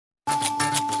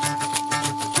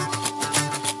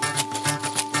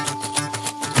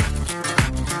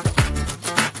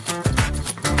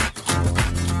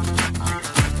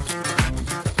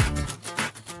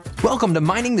Welcome to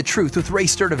Mining the Truth with Ray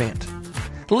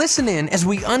Sturdivant. Listen in as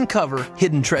we uncover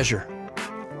hidden treasure.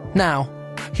 Now,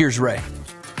 here's Ray.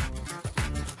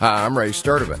 Hi, I'm Ray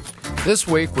Sturdivant. This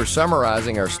week we're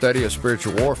summarizing our study of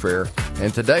spiritual warfare,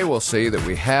 and today we'll see that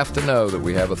we have to know that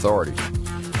we have authority.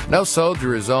 No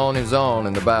soldier is on his own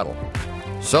in the battle.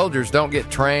 Soldiers don't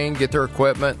get trained, get their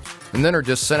equipment, and then are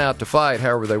just sent out to fight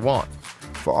however they want.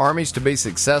 For armies to be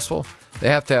successful, they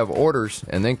have to have orders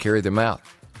and then carry them out.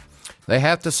 They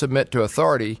have to submit to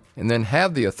authority and then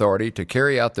have the authority to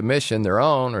carry out the mission their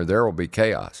own, or there will be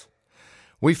chaos.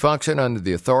 We function under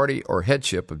the authority or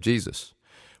headship of Jesus.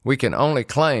 We can only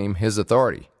claim His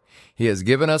authority. He has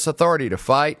given us authority to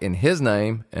fight in His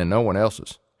name and no one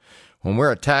else's. When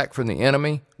we're attacked from the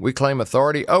enemy, we claim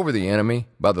authority over the enemy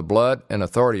by the blood and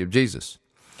authority of Jesus.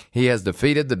 He has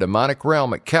defeated the demonic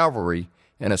realm at Calvary,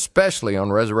 and especially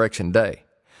on Resurrection Day.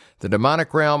 The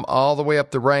demonic realm all the way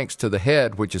up the ranks to the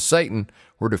head, which is Satan,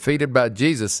 were defeated by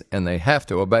Jesus, and they have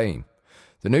to obey Him.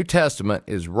 The New Testament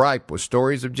is ripe with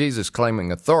stories of Jesus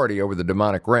claiming authority over the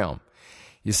demonic realm.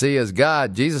 You see, as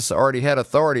God, Jesus already had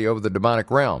authority over the demonic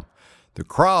realm. The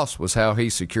cross was how He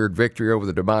secured victory over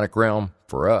the demonic realm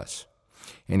for us.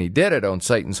 And He did it on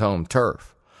Satan's home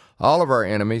turf. All of our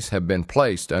enemies have been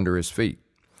placed under His feet.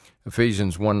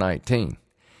 Ephesians 1:19.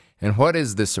 And what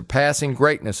is the surpassing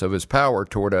greatness of His power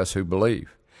toward us who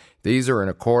believe? These are in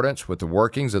accordance with the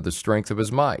workings of the strength of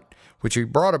His might, which He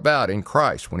brought about in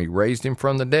Christ when He raised Him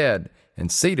from the dead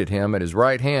and seated Him at His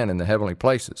right hand in the heavenly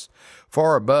places,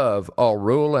 far above all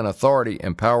rule and authority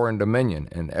and power and dominion,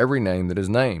 and every name that is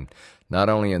named, not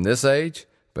only in this age,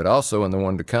 but also in the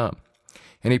one to come.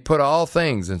 And He put all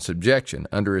things in subjection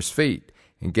under His feet,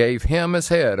 and gave Him as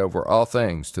head over all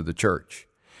things to the church.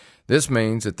 This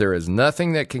means that there is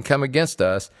nothing that can come against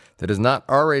us that has not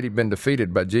already been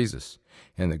defeated by Jesus.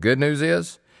 And the good news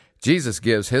is, Jesus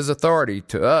gives His authority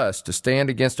to us to stand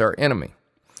against our enemy.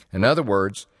 In other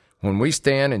words, when we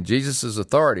stand in Jesus'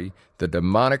 authority, the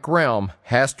demonic realm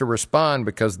has to respond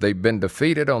because they've been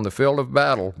defeated on the field of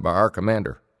battle by our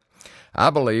commander. I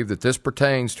believe that this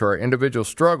pertains to our individual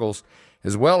struggles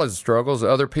as well as struggles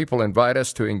other people invite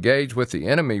us to engage with the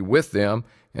enemy with them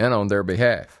and on their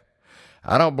behalf.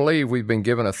 I don't believe we've been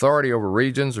given authority over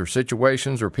regions or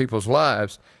situations or people's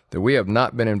lives that we have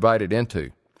not been invited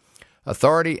into.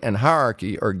 Authority and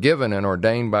hierarchy are given and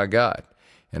ordained by God,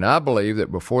 and I believe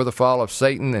that before the fall of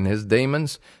Satan and his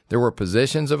demons, there were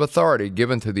positions of authority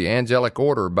given to the angelic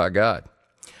order by God.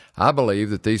 I believe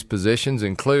that these positions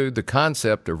include the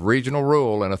concept of regional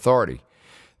rule and authority.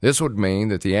 This would mean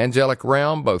that the angelic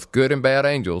realm, both good and bad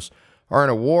angels, are in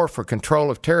a war for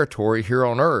control of territory here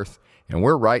on earth, and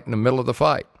we're right in the middle of the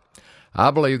fight.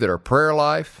 I believe that our prayer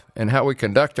life and how we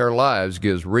conduct our lives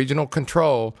gives regional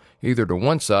control either to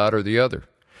one side or the other.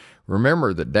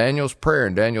 Remember that Daniel's prayer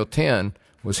in Daniel 10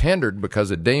 was hindered because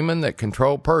a demon that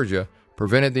controlled Persia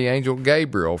prevented the angel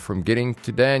Gabriel from getting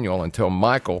to Daniel until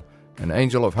Michael, an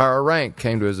angel of higher rank,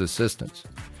 came to his assistance.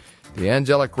 The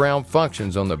angelic realm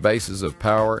functions on the basis of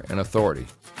power and authority.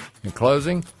 In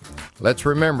closing, let's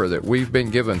remember that we've been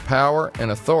given power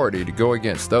and authority to go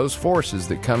against those forces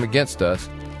that come against us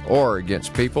or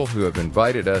against people who have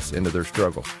invited us into their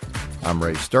struggle. I'm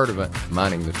Ray Sturdivant,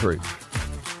 Mining the Truth.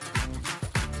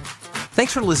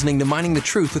 Thanks for listening to Mining the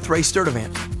Truth with Ray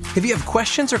Sturdivant. If you have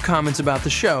questions or comments about the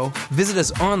show, visit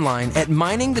us online at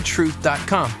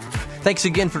miningthetruth.com. Thanks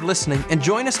again for listening, and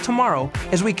join us tomorrow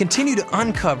as we continue to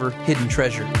uncover hidden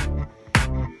treasure.